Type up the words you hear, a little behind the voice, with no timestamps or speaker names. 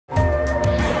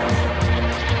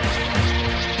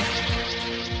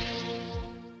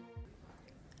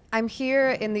I'm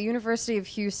here in the University of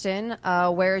Houston,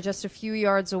 where just a few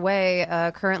yards away,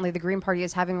 currently the Green Party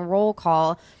is having a roll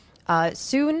call.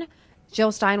 Soon,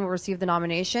 Jill Stein will receive the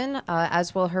nomination,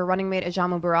 as will her running mate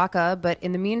Ajamu Baraka. But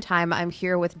in the meantime, I'm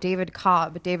here with David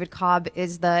Cobb. David Cobb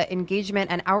is the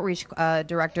Engagement and Outreach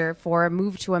Director for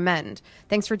Move to Amend.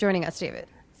 Thanks for joining us, David.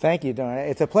 Thank you, Donna.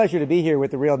 It's a pleasure to be here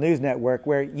with the Real News Network,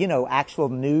 where, actual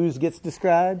news gets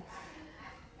described.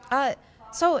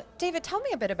 So, David, tell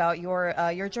me a bit about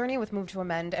your journey with Move to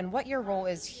Amend and what your role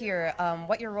is here,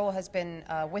 what your role has been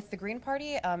with the Green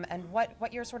Party, and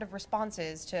what your sort of response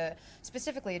is to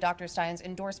specifically Dr. Stein's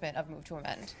endorsement of Move to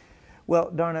Amend. Well,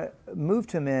 Donna, Move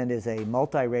to Amend is a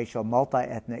multiracial,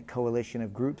 multi-ethnic coalition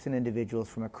of groups and individuals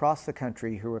from across the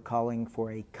country who are calling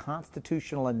for a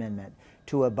constitutional amendment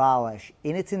to abolish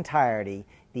in its entirety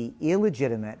the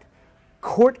illegitimate,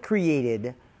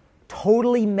 court-created,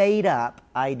 totally made up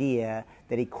idea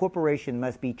that a corporation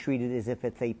must be treated as if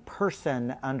it's a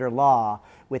person under law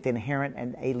with inherent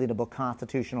and alienable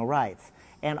constitutional rights.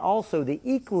 And also the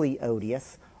equally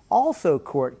odious, also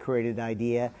court-created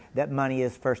idea that money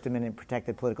is First Amendment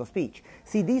protected political speech.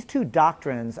 See, these two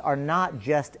doctrines are not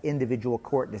just individual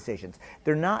court decisions.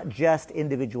 They're not just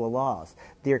individual laws.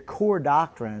 They're core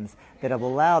doctrines that have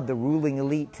allowed the ruling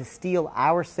elite to steal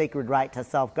our sacred right to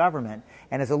self-government.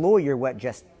 And as a lawyer, what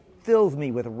just fills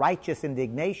me with righteous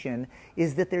indignation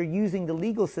is that they're using the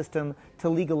legal system to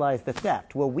legalize the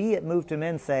theft. Well, we at Move to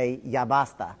Men say, ya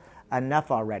basta, enough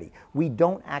already. We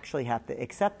don't actually have to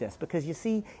accept this because, you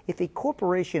see, if a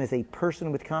corporation is a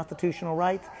person with constitutional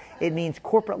rights, it means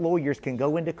corporate lawyers can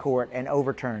go into court and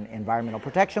overturn environmental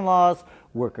protection laws,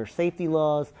 worker safety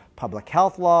laws, public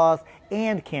health laws,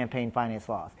 and campaign finance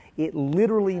laws. It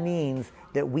literally means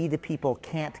that we the people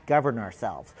can't govern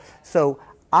ourselves. So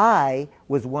I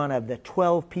was one of the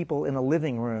 12 people in the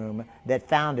living room that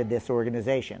founded this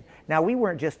organization. Now, we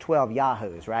weren't just 12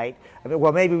 yahoos, right?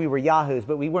 Well, maybe we were yahoos,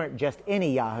 but we weren't just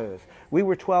any yahoos. We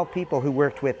were 12 people who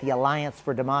worked with the Alliance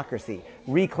for Democracy,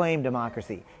 Reclaim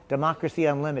Democracy, Democracy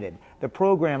Unlimited, the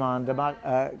Program on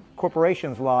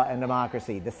Corporations Law and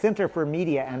Democracy, the Center for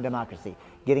Media and Democracy.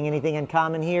 Getting anything in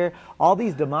common here? All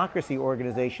these democracy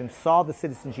organizations saw the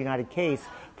Citizens United case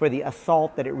for the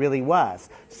assault that it really was.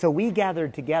 So we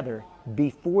gathered together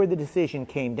before the decision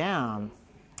came down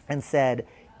and said,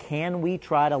 can we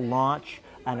try to launch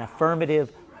an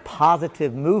affirmative,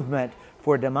 positive movement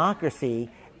for democracy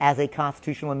as a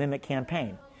constitutional amendment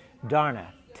campaign?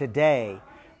 Darna, today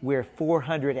we're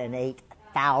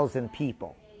 408,000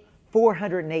 people.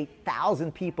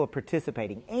 408,000 people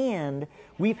participating, and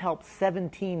we've helped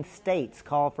 17 states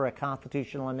call for a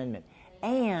constitutional amendment,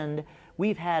 and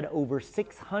we've had over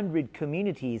 600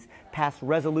 communities pass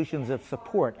resolutions of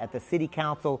support at the city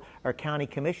council or county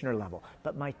commissioner level.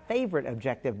 But my favorite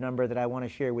objective number that I want to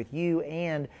share with you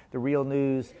and the Real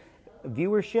News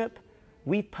viewership,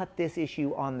 we put this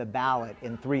issue on the ballot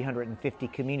in 350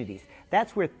 communities.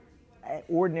 That's where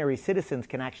ordinary citizens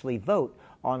can actually vote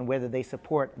on whether they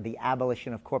support the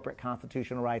abolition of corporate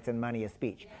constitutional rights and money as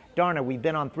speech. Darna, we've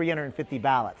been on 350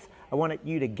 ballots. I want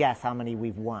you to guess how many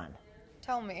we've won.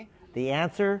 Tell me. The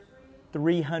answer,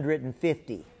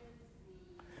 350.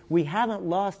 We haven't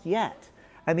lost yet.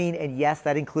 I mean, and yes,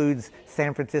 that includes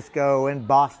San Francisco and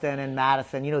Boston and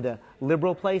Madison, the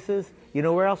liberal places. You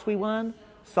know where else we won?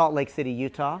 Salt Lake City,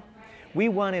 Utah. We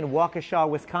won in Waukesha,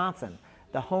 Wisconsin,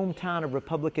 the hometown of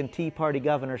Republican Tea Party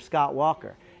Governor Scott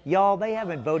Walker. Y'all, they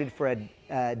haven't voted for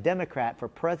a Democrat for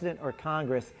president or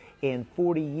Congress in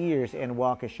 40 years in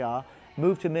Waukesha.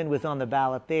 Move to Men was on the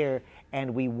ballot there,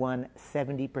 and we won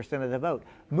 70% of the vote.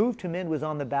 Move to Men was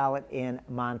on the ballot in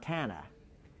Montana.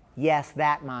 Yes,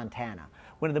 that Montana.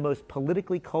 One of the most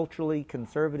politically, culturally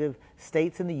conservative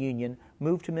states in the Union.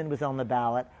 Move to Men was on the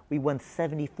ballot. We won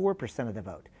 74% of the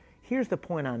vote. Here's the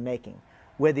point I'm making.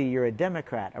 Whether you're a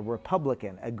Democrat, a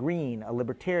Republican, a Green, a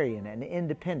Libertarian, an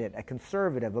Independent, a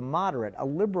Conservative, a Moderate, a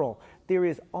Liberal, there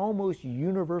is almost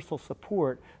universal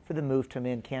support for the Move to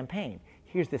Amend campaign.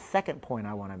 Here's the second point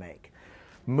I want to make.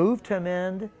 Move to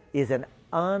Amend is an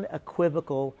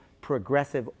unequivocal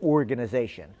progressive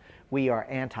organization. We are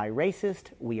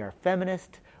anti-racist, we are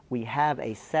feminist, we have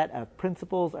a set of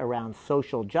principles around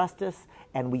social justice,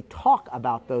 and we talk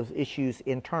about those issues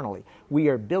internally. We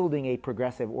are building a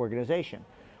progressive organization.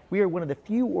 We are one of the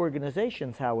few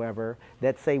organizations, however,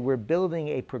 that say we're building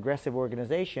a progressive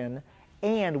organization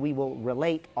and we will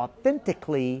relate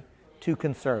authentically to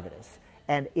conservatives.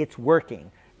 And it's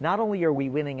working. Not only are we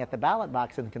winning at the ballot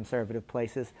box in conservative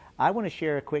places, I want to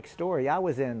share a quick story. I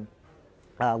was in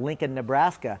Lincoln,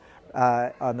 Nebraska,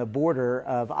 on the border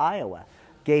of Iowa.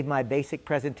 Gave my basic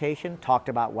presentation, talked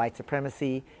about white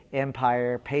supremacy,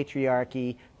 empire,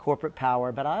 patriarchy, corporate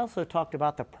power, but I also talked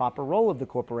about the proper role of the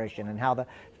corporation and how the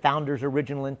founders'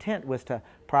 original intent was to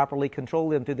properly control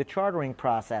them through the chartering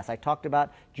process. I talked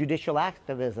about judicial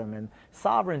activism and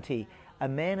sovereignty. A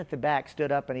man at the back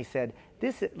stood up and he said,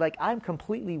 "This, like, I'm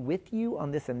completely with you on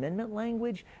this amendment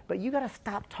language, but you got to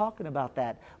stop talking about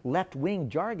that left-wing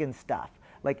jargon stuff.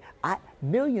 Like,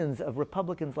 millions of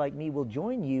Republicans like me will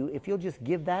join you if you'll just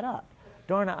give that up."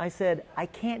 Darna, I said, I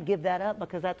can't give that up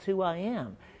because that's who I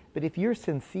am. But if you're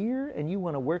sincere and you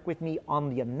want to work with me on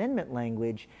the amendment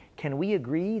language, can we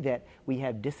agree that we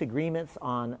have disagreements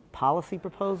on policy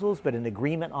proposals, but an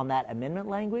agreement on that amendment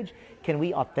language? Can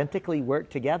we authentically work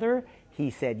together? He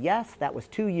said yes. That was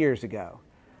 2 years ago.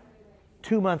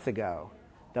 2 months ago,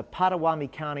 the Potawatomi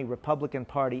County Republican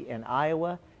Party in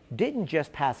Iowa didn't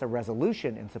just pass a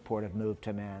resolution in support of Move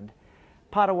to Amend.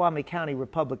 Potawatomi County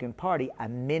Republican Party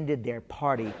amended their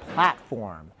party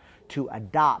platform to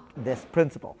adopt this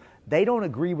principle. They don't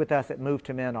agree with us at Move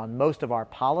to Amend on most of our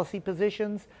policy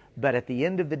positions, but at the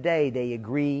end of the day, they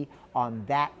agree on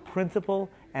that principle,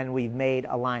 and we've made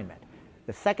alignment.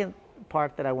 The second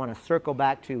part that I want to circle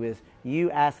back to is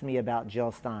you asked me about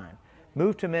Jill Stein.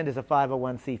 Move to Amend is a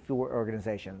 501c4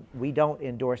 organization. We don't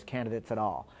endorse candidates at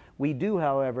all. We do,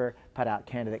 however, put out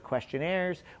candidate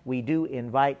questionnaires. We do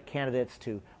invite candidates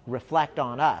to reflect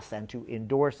on us and to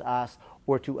endorse us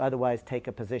or to otherwise take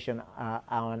a position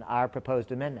on our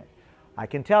proposed amendment. I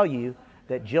can tell you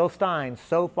that Jill Stein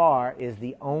so far is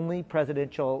the only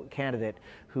presidential candidate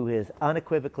who has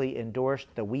unequivocally endorsed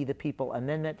the We the People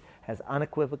amendment, has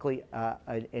unequivocally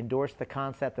endorsed the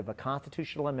concept of a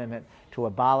constitutional amendment to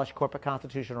abolish corporate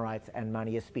constitutional rights and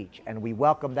money is speech. And we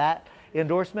welcome that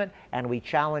endorsement, and we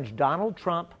challenge Donald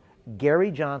Trump,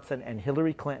 Gary Johnson, and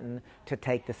Hillary Clinton to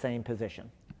take the same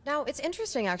position. Now, it's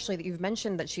interesting, actually, that you've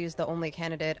mentioned that she's the only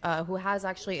candidate who has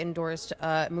actually endorsed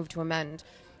Move to Amend.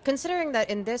 Considering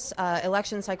that in this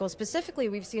election cycle specifically,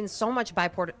 we've seen so much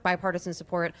bipartisan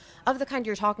support of the kind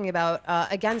you're talking about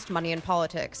against money in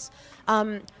politics.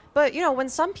 But, you know, when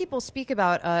some people speak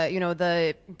about, you know,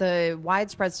 the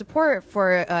widespread support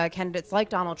for candidates like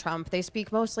Donald Trump, they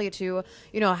speak mostly to,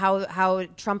 you know, how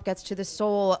Trump gets to the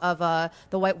soul of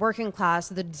the white working class,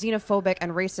 the xenophobic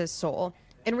and racist soul.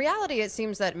 In reality, it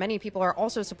seems that many people are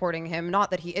also supporting him, not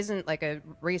that he isn't like a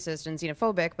racist and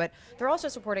xenophobic, but they're also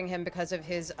supporting him because of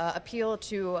his appeal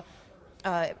to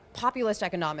populist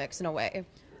economics in a way.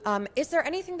 Is there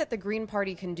anything that the Green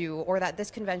Party can do or that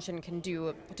this convention can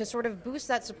do to sort of boost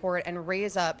that support and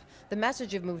raise up the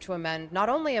message of Move to Amend, not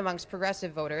only amongst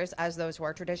progressive voters, as those who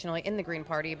are traditionally in the Green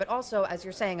Party, but also, as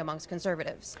you're saying, amongst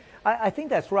conservatives? I think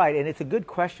that's right, and it's a good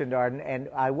question, Darden, and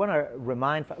I want to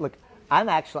remind, look,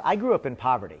 I grew up in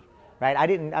poverty, right?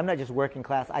 I'm not just working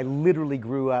class. I literally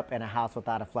grew up in a house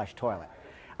without a flush toilet.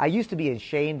 I used to be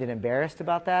ashamed and embarrassed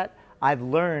about that. I've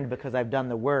learned, because I've done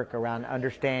the work around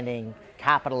understanding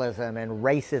capitalism and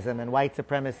racism and white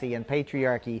supremacy and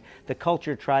patriarchy, the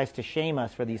culture tries to shame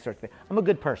us for these sorts of things. I'm a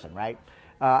good person, right?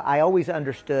 I always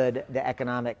understood the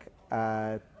economic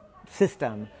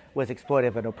system was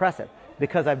exploitative and oppressive.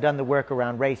 Because I've done the work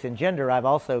around race and gender, I've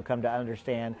also come to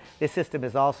understand this system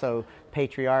is also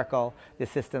patriarchal, this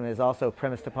system is also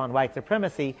premised upon white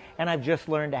supremacy, and I've just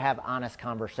learned to have honest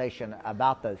conversation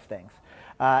about those things.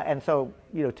 And so,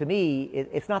 you know, to me,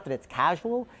 it's not that it's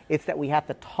casual, it's that we have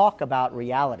to talk about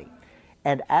reality.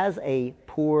 And as a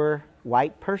poor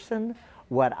white person,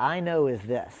 what I know is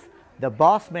this: the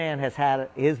boss man has had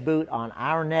his boot on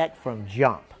our neck from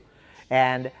jump.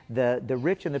 And the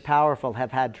rich and the powerful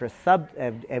have had to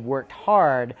have worked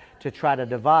hard to try to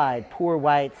divide poor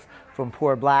whites from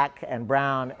poor black and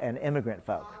brown and immigrant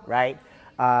folk, right?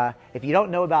 If you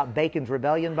don't know about Bacon's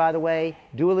Rebellion, by the way,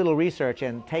 do a little research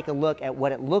and take a look at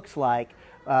what it looks like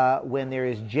when there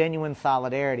is genuine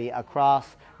solidarity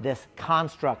across this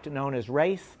construct known as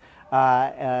race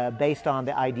based on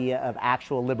the idea of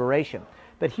actual liberation.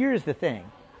 But here's the thing.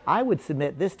 I would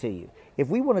submit this to you. If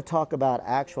we want to talk about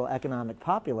actual economic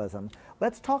populism,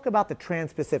 let's talk about the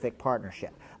Trans-Pacific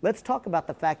Partnership. Let's talk about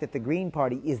the fact that the Green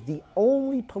Party is the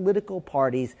only political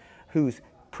party whose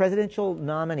presidential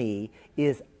nominee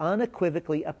is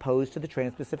unequivocally opposed to the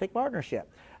Trans-Pacific Partnership.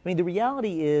 I mean, the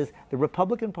reality is the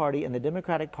Republican Party and the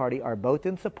Democratic Party are both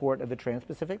in support of the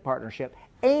Trans-Pacific Partnership,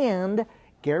 and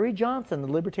Gary Johnson,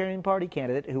 the Libertarian Party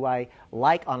candidate, who I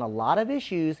like on a lot of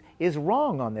issues, is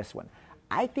wrong on this one.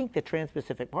 I think the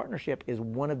Trans-Pacific Partnership is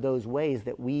one of those ways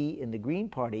that we in the Green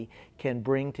Party can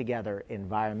bring together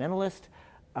environmentalists,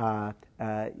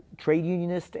 trade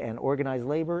unionists and organized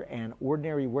labor and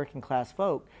ordinary working class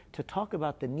folk to talk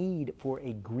about the need for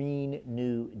a Green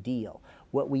New Deal.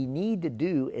 What we need to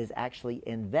do is actually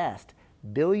invest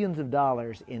billions of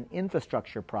dollars in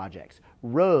infrastructure projects,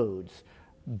 roads,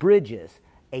 bridges,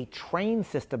 a train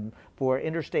system for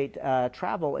interstate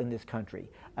travel in this country,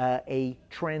 a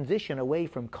transition away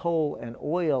from coal and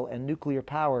oil and nuclear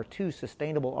power to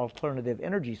sustainable alternative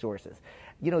energy sources.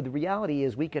 You know, the reality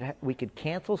is we could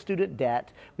cancel student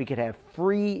debt, we could have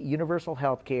free universal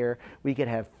health care, we could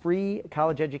have free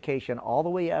college education all the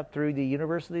way up through the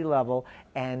university level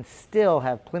and still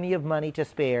have plenty of money to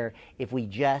spare if we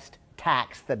just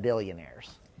tax the billionaires.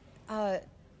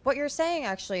 What you're saying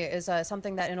actually is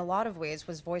something that in a lot of ways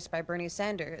was voiced by Bernie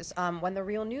Sanders. When The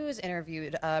Real News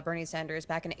interviewed Bernie Sanders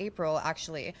back in April,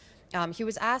 actually, he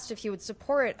was asked if he would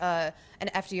support an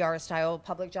FDR-style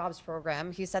public jobs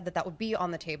program. He said that that would be on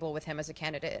the table with him as a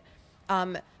candidate.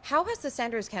 How has the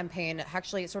Sanders campaign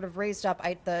actually sort of raised up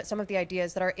some of the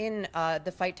ideas that are in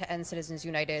the fight to end Citizens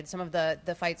United, some of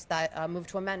the fights that Move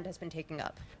to Amend has been taking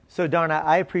up? So, Darna,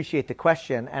 I appreciate the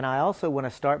question, and I also want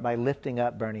to start by lifting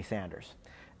up Bernie Sanders.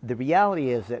 The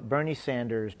reality is that Bernie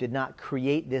Sanders did not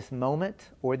create this moment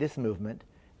or this movement,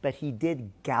 but he did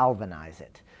galvanize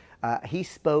it. He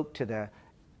spoke to the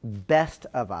best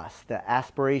of us, the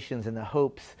aspirations and the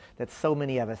hopes that so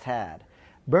many of us had.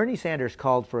 Bernie Sanders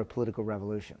called for a political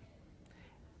revolution.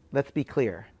 Let's be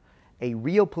clear. A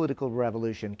real political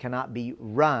revolution cannot be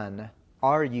run,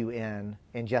 R-U-N,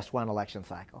 in just one election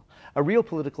cycle. A real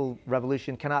political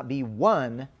revolution cannot be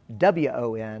won,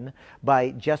 W-O-N,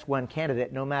 by just one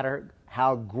candidate, no matter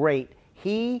how great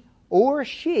he or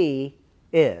she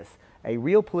is. A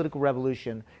real political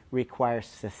revolution requires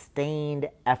sustained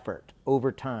effort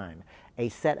over time, a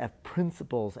set of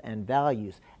principles and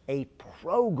values, a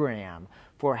program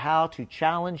for how to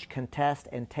challenge, contest,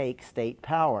 and take state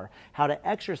power, how to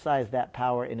exercise that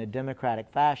power in a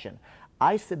democratic fashion.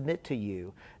 I submit to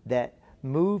you that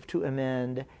Move to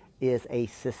Amend is a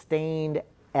sustained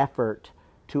effort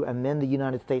to amend the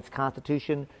United States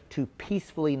Constitution to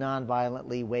peacefully,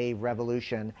 nonviolently waive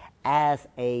revolution as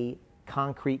a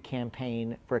concrete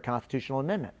campaign for a constitutional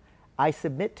amendment. I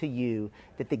submit to you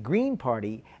that the Green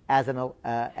Party, as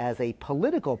a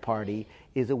political party,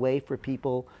 is a way for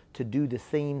people to do the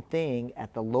same thing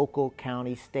at the local,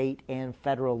 county, state, and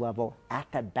federal level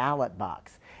at the ballot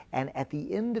box. And at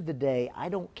the end of the day, I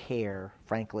don't care,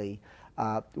 frankly,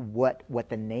 what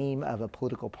the name of a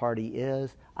political party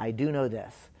is. I do know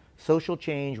this. Social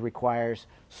change requires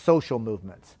social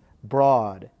movements,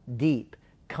 broad, deep,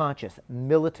 conscious,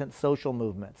 militant social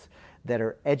movements that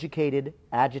are educated,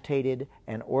 agitated,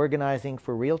 and organizing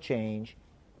for real change,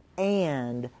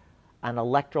 and an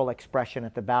electoral expression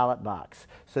at the ballot box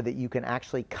so that you can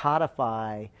actually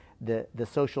codify the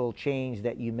social change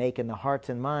that you make in the hearts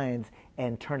and minds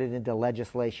and turn it into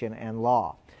legislation and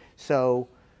law. So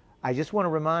I just want to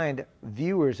remind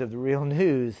viewers of The Real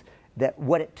News that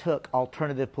what it took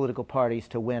alternative political parties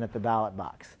to win at the ballot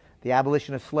box: the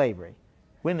abolition of slavery,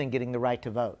 women getting the right to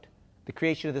vote, the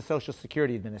creation of the Social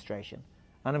Security Administration,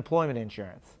 unemployment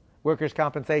insurance, workers'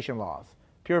 compensation laws,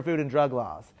 pure food and drug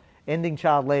laws, ending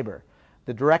child labor,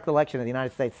 the direct election of the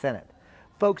United States Senate.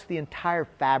 Folks, the entire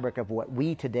fabric of what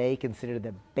we today consider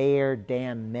the bare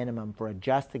damn minimum for a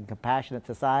just and compassionate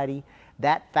society,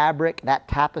 that fabric, that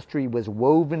tapestry was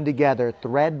woven together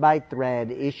thread by thread,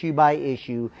 issue by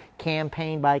issue,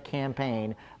 campaign by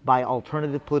campaign by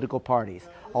alternative political parties.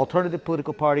 Alternative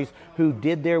political parties who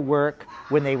did their work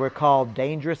when they were called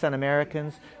dangerous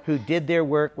un-Americans, who did their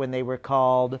work when they were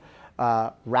called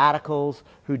radicals,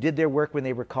 who did their work when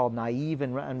they were called naive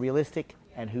and unrealistic,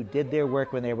 and who did their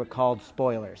work when they were called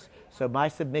spoilers. So my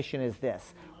submission is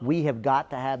this: we have got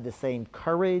to have the same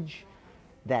courage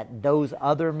that those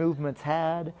other movements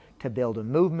had to build a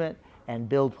movement and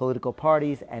build political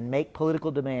parties and make political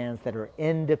demands that are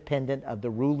independent of the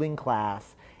ruling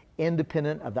class,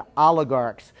 independent of the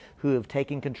oligarchs who have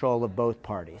taken control of both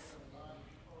parties.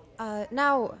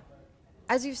 Now,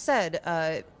 as you've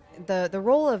said, the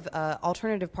role of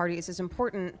alternative parties is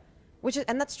important,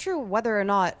 and that's true whether or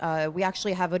not we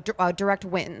actually have a direct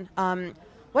win.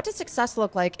 What does success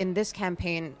look like in this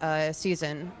campaign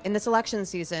season, in this election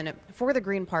season for the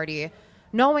Green Party,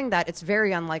 knowing that it's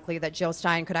very unlikely that Jill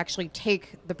Stein could actually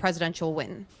take the presidential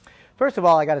win? First of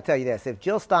all, I got to tell you this. If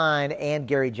Jill Stein and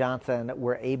Gary Johnson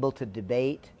were able to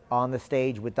debate on the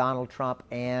stage with Donald Trump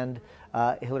and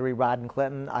Hillary Rodham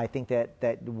Clinton, I think that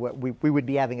we would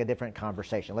be having a different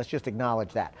conversation. Let's just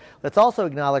acknowledge that. Let's also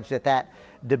acknowledge that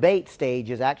debate stage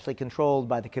is actually controlled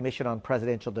by the Commission on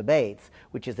Presidential Debates,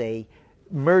 which is a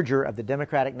merger of the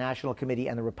Democratic National Committee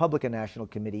and the Republican National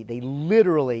Committee. They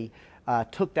literally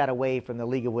took that away from the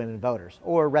League of Women Voters,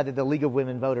 or rather the League of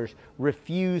Women Voters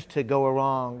refused to go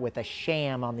along with a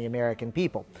sham on the American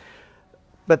people.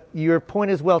 But your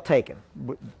point is well taken.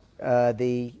 What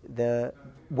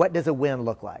does a win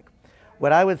look like?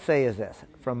 What I would say is this.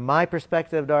 From my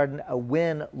perspective, Darden, a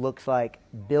win looks like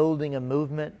building a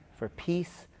movement for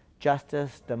peace,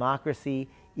 justice, democracy,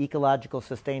 ecological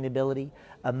sustainability,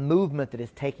 a movement that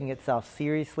is taking itself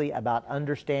seriously about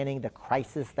understanding the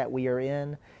crisis that we are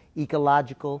in,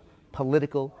 ecological,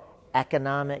 political,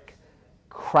 economic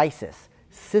crisis.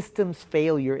 Systems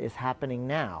failure is happening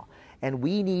now, and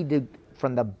we need to,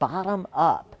 from the bottom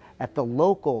up, at the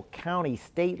local, county,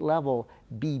 state level,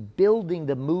 be building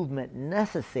the movement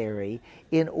necessary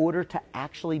in order to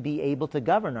actually be able to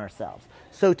govern ourselves.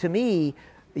 So to me,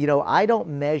 I don't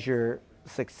measure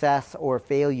success or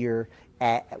failure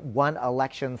at one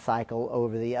election cycle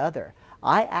over the other.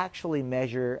 I actually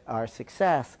measure our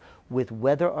success with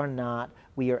whether or not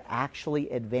we are actually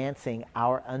advancing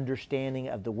our understanding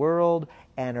of the world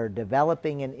and are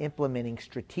developing and implementing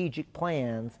strategic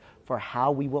plans for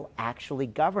how we will actually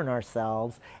govern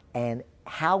ourselves and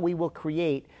how we will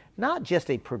create not just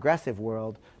a progressive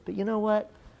world, but you know what?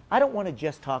 I don't want to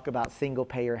just talk about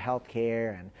single-payer health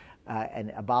care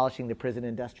and abolishing the prison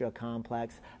industrial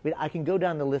complex. I mean, I can go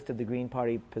down the list of the Green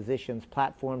Party positions,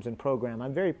 platforms, and program.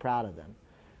 I'm very proud of them.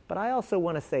 But I also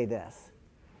want to say this.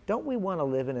 Don't we want to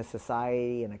live in a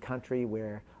society, in a country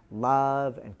where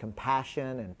love and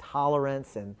compassion and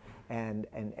tolerance and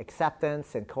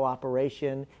acceptance and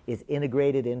cooperation is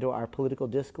integrated into our political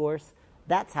discourse?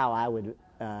 That's how I would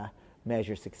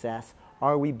measure success.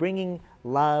 Are we bringing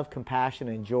love, compassion,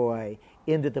 and joy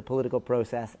into the political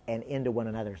process and into one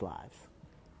another's lives?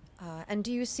 And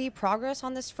do you see progress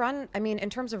on this front? I mean, in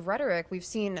terms of rhetoric, we've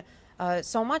seen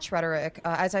so much rhetoric,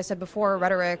 as I said before,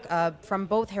 rhetoric from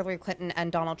both Hillary Clinton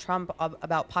and Donald Trump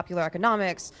about popular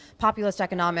economics, populist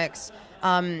economics,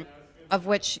 of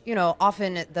which,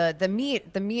 often the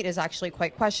meat is actually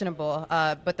quite questionable,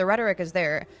 but the rhetoric is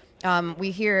there. We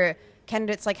hear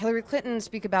candidates like Hillary Clinton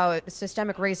speak about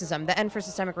systemic racism, the end for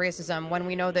systemic racism, when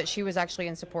we know that she was actually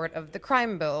in support of the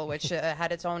crime bill, which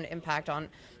had its own impact on,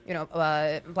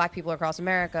 black people across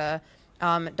America.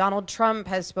 Donald Trump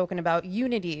has spoken about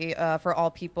unity for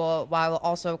all people while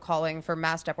also calling for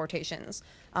mass deportations.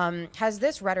 Has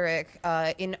this rhetoric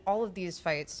in all of these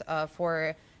fights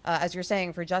for, as you're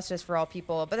saying, for justice for all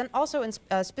people, but then also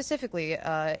specifically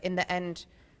in the end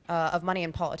of money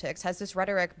in politics, has this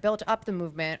rhetoric built up the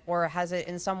movement, or has it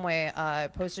in some way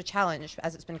posed a challenge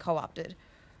as it's been co-opted?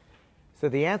 So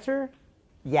the answer,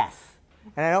 yes.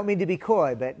 And I don't mean to be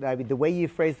coy, but the way you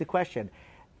phrased the question,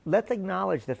 let's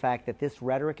acknowledge the fact that this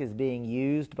rhetoric is being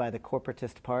used by the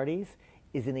corporatist parties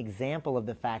is an example of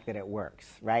the fact that it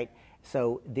works, right?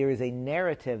 So there is a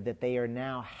narrative that they are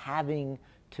now having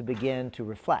to begin to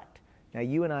reflect. Now,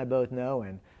 you and I both know,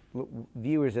 and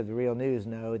viewers of The Real News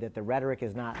know, that the rhetoric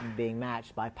is not being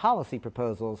matched by policy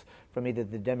proposals from either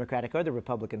the Democratic or the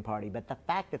Republican Party. But the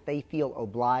fact that they feel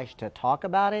obliged to talk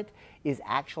about it is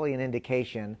actually an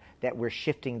indication that we're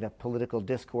shifting the political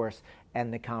discourse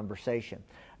and the conversation.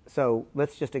 So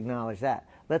let's just acknowledge that.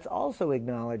 Let's also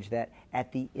acknowledge that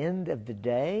at the end of the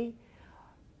day,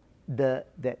 that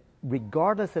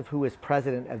regardless of who is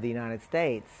president of the United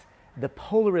States, the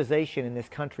polarization in this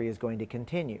country is going to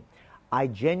continue. I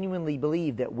genuinely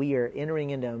believe that we are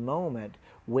entering into a moment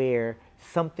where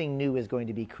something new is going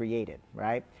to be created,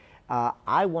 right?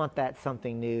 I want that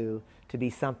something new to be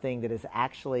something that is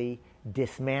actually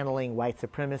dismantling white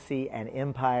supremacy and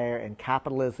empire and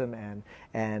capitalism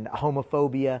and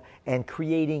homophobia, and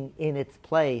creating in its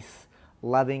place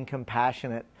loving,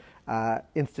 compassionate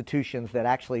institutions that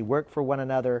actually work for one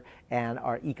another and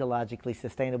are ecologically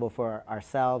sustainable for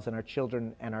ourselves and our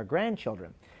children and our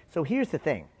grandchildren. So here's the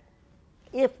thing.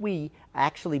 If we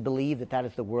actually believe that that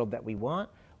is the world that we want,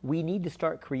 we need to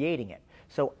start creating it.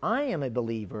 So I am a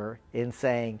believer in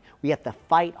saying we have to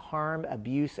fight harm,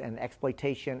 abuse, and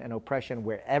exploitation and oppression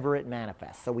wherever it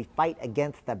manifests. So we fight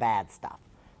against the bad stuff.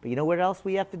 But you know what else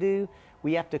we have to do?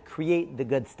 We have to create the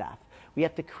good stuff. We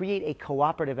have to create a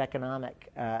cooperative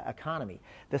economic economy.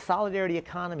 The Solidarity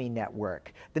Economy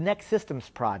Network, the Next Systems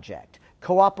Project,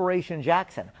 Cooperation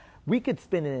Jackson. We could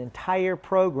spend an entire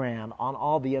program on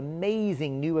all the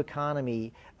amazing new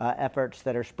economy efforts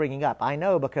that are springing up. I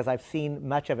know because I've seen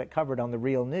much of it covered on The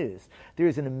Real News.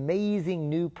 There's an amazing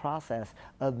new process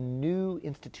of new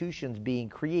institutions being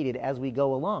created as we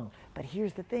go along. But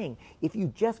here's the thing. If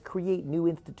you just create new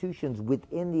institutions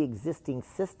within the existing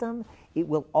system, it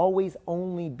will always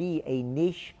only be a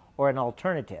niche or an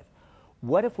alternative.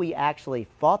 What if we actually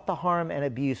fought the harm and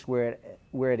abuse where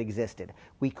it existed?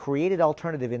 We created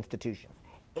alternative institutions.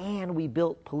 and we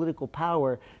built political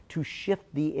power to shift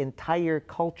the entire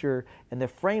culture and the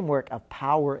framework of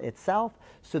power itself,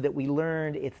 so that we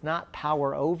learned it's not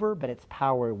power over, but it's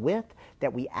power with,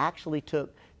 that we actually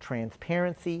took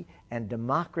transparency and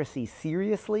democracy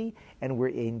seriously, and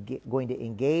we're going to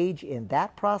engage in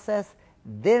that process.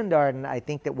 Then, Darden, I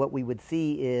think that what we would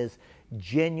see is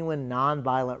genuine,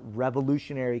 nonviolent,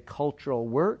 revolutionary cultural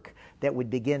work that would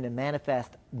begin to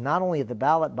manifest not only at the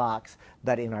ballot box,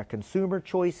 but in our consumer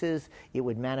choices. It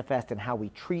would manifest in how we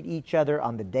treat each other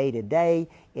on the day-to-day.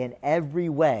 In every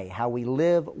way, how we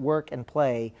live, work, and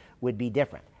play would be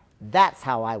different. That's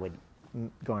how I would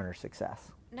garner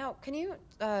success. Now, can you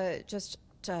just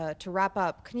to wrap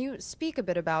up, can you speak a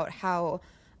bit about how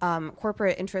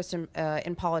corporate interest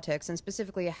in politics, and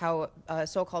specifically how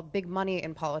so-called big money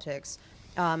in politics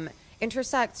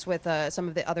intersects with some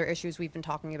of the other issues we've been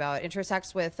talking about,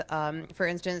 intersects with, for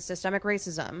instance, systemic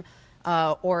racism,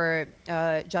 or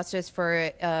justice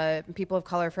for people of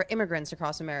color, for immigrants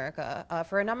across America,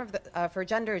 for a number of for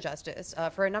gender justice,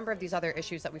 for a number of these other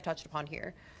issues that we've touched upon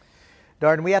here?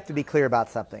 Darden, we have to be clear about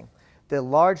something. The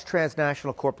large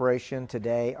transnational corporations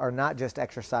today are not just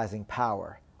exercising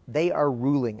power. They are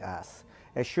ruling us.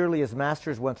 As surely as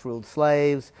masters once ruled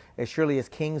slaves, as surely as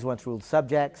kings once ruled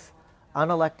subjects,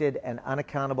 unelected and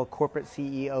unaccountable corporate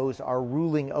CEOs are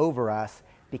ruling over us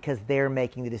because they're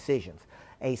making the decisions.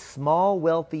 A small,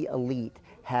 wealthy elite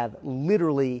have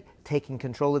literally taken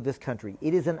control of this country.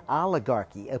 It is an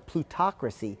oligarchy, a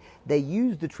plutocracy. They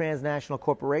use the transnational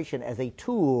corporation as a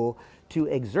tool to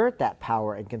exert that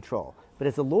power and control. But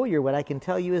as a lawyer, what I can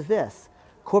tell you is this: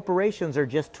 corporations are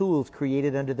just tools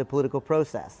created under the political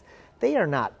process. They are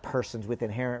not persons with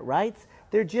inherent rights.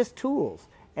 They're just tools.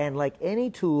 And like any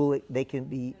tool, they can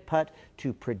be put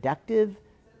to productive,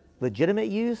 legitimate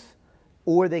use,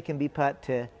 or they can be put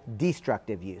to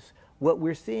destructive use. What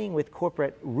we're seeing with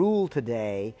corporate rule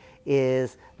today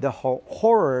is the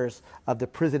horrors of the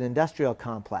prison industrial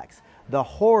complex, the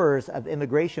horrors of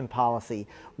immigration policy,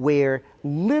 where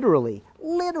literally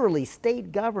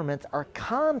state governments are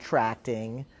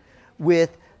contracting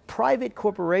with private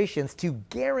corporations to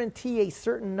guarantee a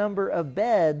certain number of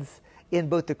beds in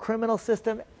both the criminal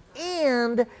system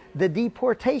and the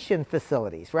deportation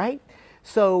facilities, right?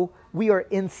 So we are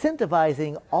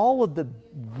incentivizing all of the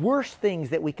worst things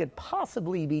that we could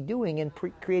possibly be doing and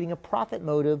creating a profit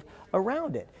motive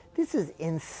around it. This is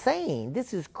insane.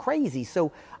 This is crazy.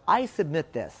 So I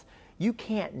submit this. You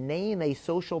can't name a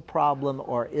social problem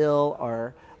or ill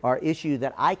or issue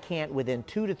that I can't, within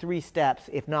 2 to 3 steps,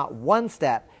 if not one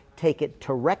step, take it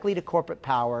directly to corporate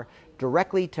power,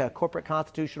 directly to corporate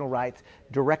constitutional rights,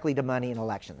 directly to money and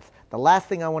elections. The last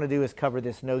thing I want to do is cover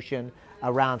this notion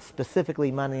around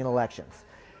specifically money and elections.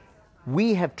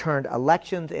 We have turned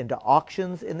elections into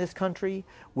auctions in this country,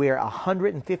 where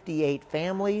 158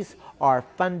 families are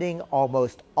funding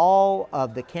almost all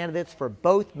of the candidates for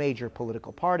both major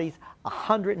political parties.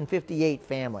 158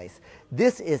 families.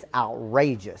 This is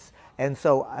outrageous. And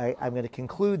so I'm going to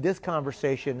conclude this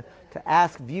conversation to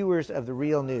ask viewers of The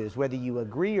Real News, whether you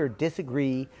agree or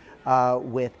disagree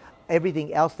with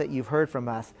everything else that you've heard from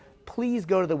us, please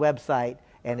go to the website.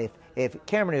 And if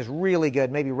Cameron is really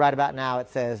good, maybe right about now it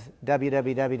says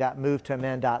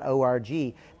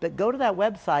www.movetoamend.org. But go to that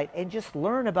website and just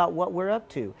learn about what we're up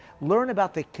to. Learn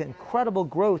about the incredible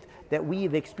growth that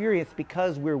we've experienced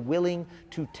because we're willing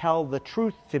to tell the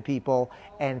truth to people,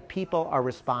 and people are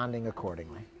responding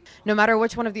accordingly. No matter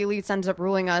which one of the elites ends up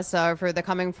ruling us for the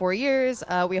coming 4 years,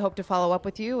 we hope to follow up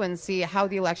with you and see how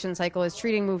the election cycle is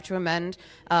treating Move to Amend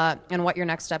and what your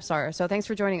next steps are. So thanks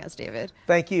for joining us, David.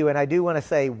 Thank you. And I do want to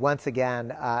say once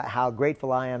again how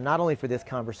grateful I am, not only for this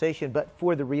conversation, but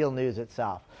for The Real News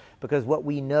itself. Because what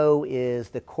we know is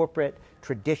the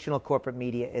traditional corporate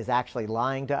media is actually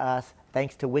lying to us.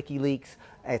 Thanks to WikiLeaks,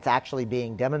 it's actually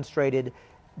being demonstrated.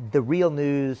 The Real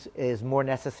News is more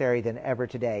necessary than ever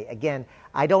today. Again,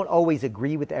 I don't always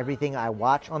agree with everything I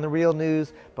watch on The Real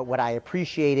News, but what I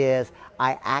appreciate is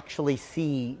I actually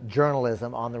see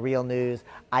journalism on The Real News.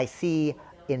 I see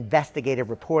investigative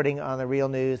reporting on The Real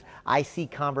News. I see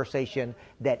conversation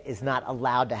that is not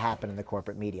allowed to happen in the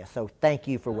corporate media. So thank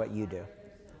you for what you do.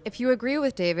 If you agree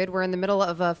with David, we're in the middle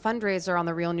of a fundraiser on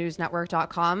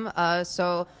therealnewsnetwork.com.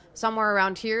 So somewhere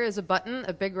around here is a button,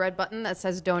 a big red button that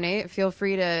says donate. Feel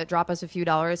free to drop us a few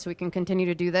dollars so we can continue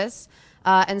to do this.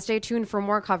 And stay tuned for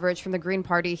more coverage from the Green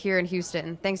Party here in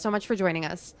Houston. Thanks so much for joining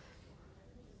us.